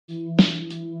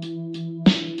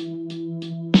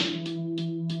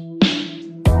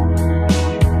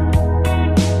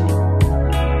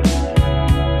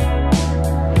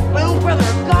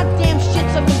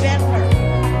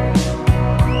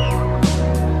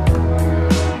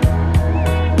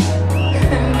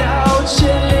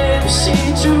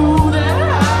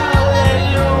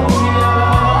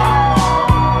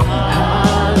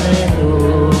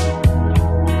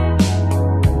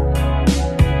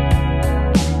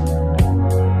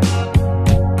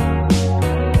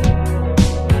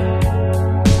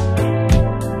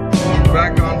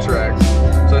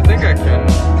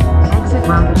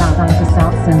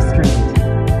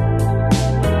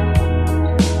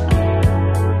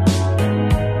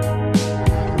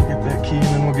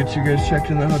You guys checked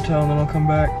in the hotel and then I'll come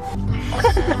back.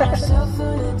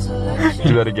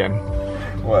 Do that again.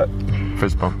 What?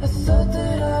 Fist bump.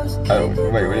 Oh,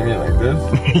 wait, what do you mean, like this?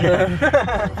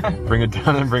 Bring it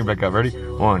down and bring it back up. Ready?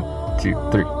 1, 2,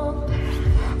 3.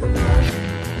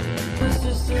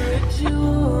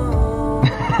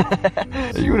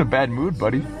 Are you in a bad mood,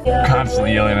 buddy?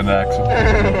 Constantly yelling at Axel.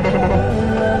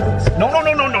 No, no,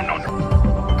 no, no, no, no, no.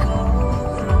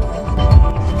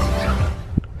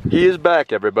 He is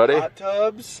back, everybody. Hot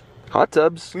tubs. Hot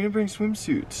tubs. We didn't bring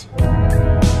swimsuits.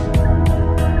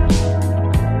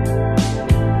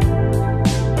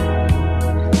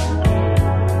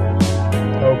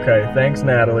 Okay, thanks,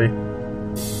 Natalie.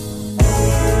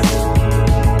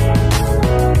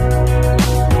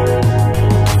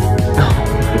 Oh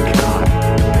my god.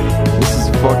 This is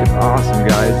fucking awesome,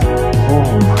 guys. Oh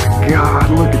my god,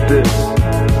 look at this.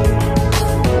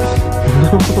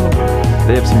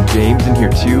 They have some games in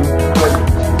here too.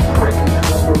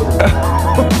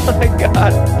 Oh my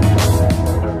god.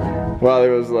 Wylie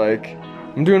was like,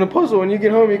 I'm doing a puzzle. When you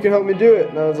get home, you can help me do it.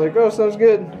 And I was like, oh, sounds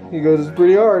good. He goes, it's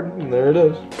pretty hard. And there it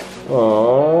is.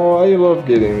 Oh, I love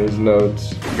getting these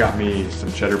notes. You got me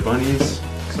some cheddar bunnies,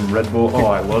 some Red Bull. Oh,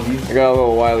 I love you. I got a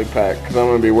little Wylie pack because I'm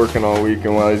going to be working all week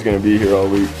and Wylie's going to be here all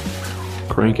week.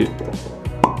 Crank it.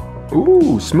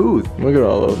 Ooh, smooth. Look at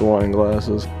all those wine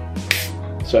glasses.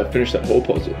 So I finished that whole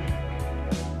puzzle.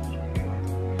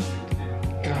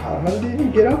 God, how did he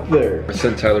even get up there? I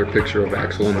sent Tyler a picture of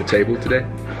Axel on the table today.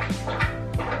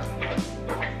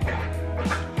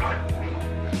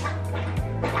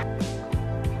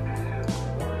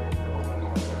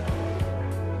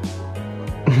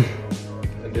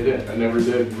 I didn't. I never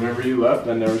did. Whenever you left,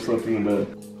 I never slept in the bed.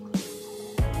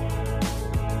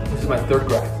 This is my third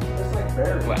glass. That's like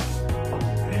bear glass.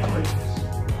 Man, I like this.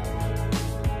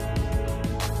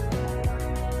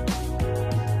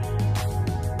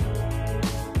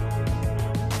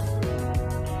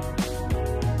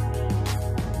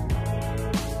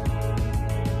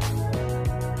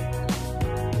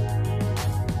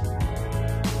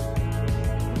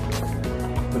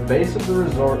 The base of the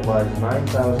resort lies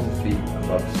 9,000 feet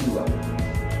above sea level.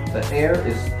 The air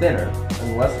is thinner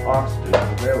and less oxygen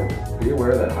is available. Be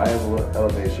aware that high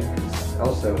elevation can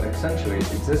also accentuate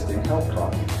existing health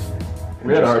problems.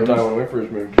 We had a hard time when we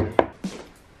first moved here.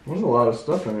 There's a lot of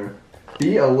stuff in here.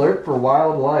 Be alert for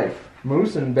wildlife.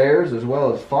 Moose and bears, as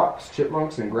well as fox,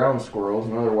 chipmunks, and ground squirrels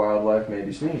and other wildlife may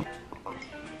be seen.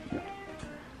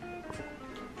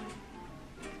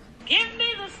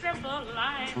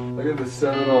 Look at the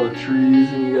sun and all the trees,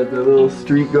 and you got that little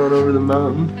street going over the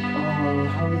mountain. Oh,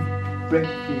 how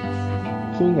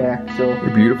breakfast. King Axel.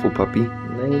 You're beautiful, puppy.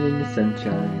 Laying in the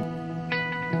sunshine.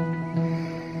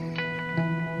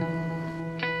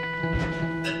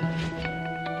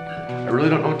 I really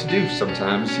don't know what to do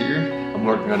sometimes here. I'm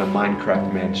working on a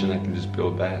Minecraft mansion. I can just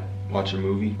build that, watch a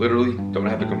movie. Literally, don't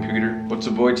have a computer. What's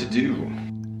a boy to do?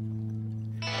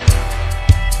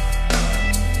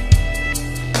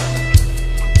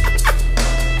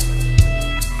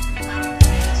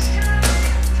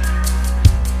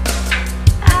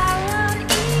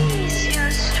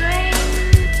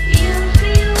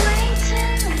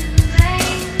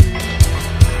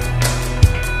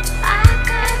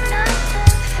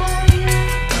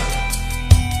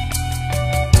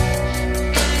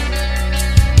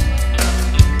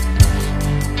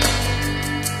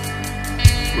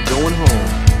 Going home.